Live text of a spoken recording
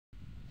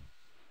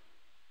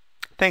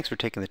Thanks for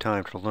taking the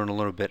time to learn a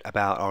little bit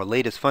about our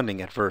latest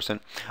funding at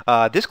Versant.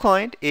 This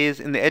client is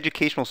in the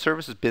educational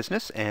services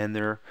business, and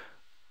their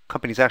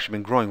company's actually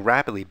been growing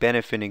rapidly,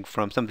 benefiting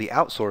from some of the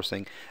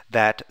outsourcing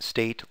that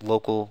state,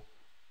 local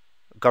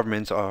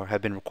governments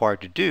have been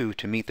required to do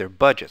to meet their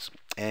budgets.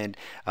 And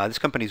this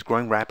company is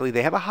growing rapidly.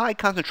 They have a high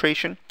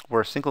concentration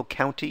where a single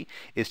county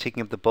is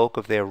taking up the bulk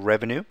of their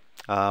revenue,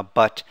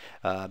 but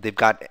they've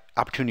got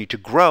opportunity to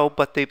grow,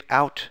 but they've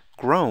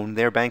outgrown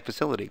their bank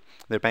facility.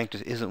 Their bank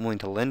just isn't willing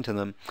to lend to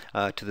them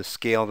to the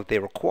scale that they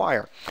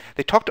require.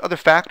 They talked to other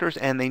factors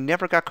and they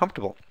never got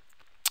comfortable.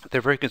 They're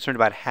very concerned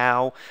about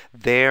how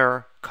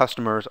their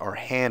customers are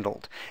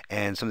handled,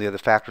 and some of the other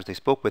factors they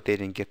spoke with, they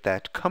didn't get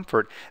that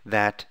comfort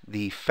that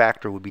the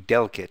factor would be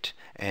delicate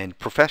and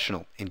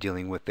professional in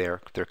dealing with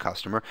their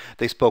customer.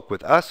 They spoke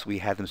with us. We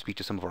had them speak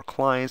to some of our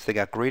clients. They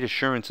got great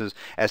assurances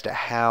as to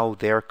how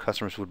their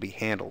customers would be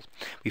handled.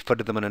 We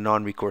funded them on a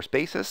non-recourse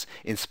basis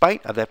in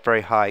spite of that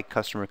very high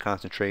customer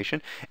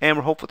concentration, and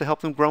we're hopeful to help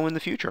them grow in the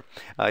future.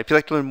 If you'd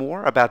like to learn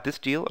more about this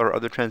deal or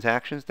other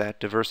transactions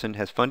that Versant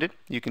has funded,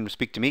 you can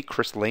speak to me,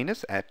 Chris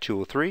Lanus, at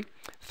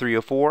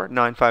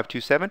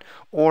 203-304-9527,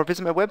 or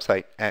visit my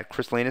website at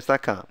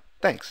chrislanus.com.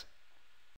 Thanks.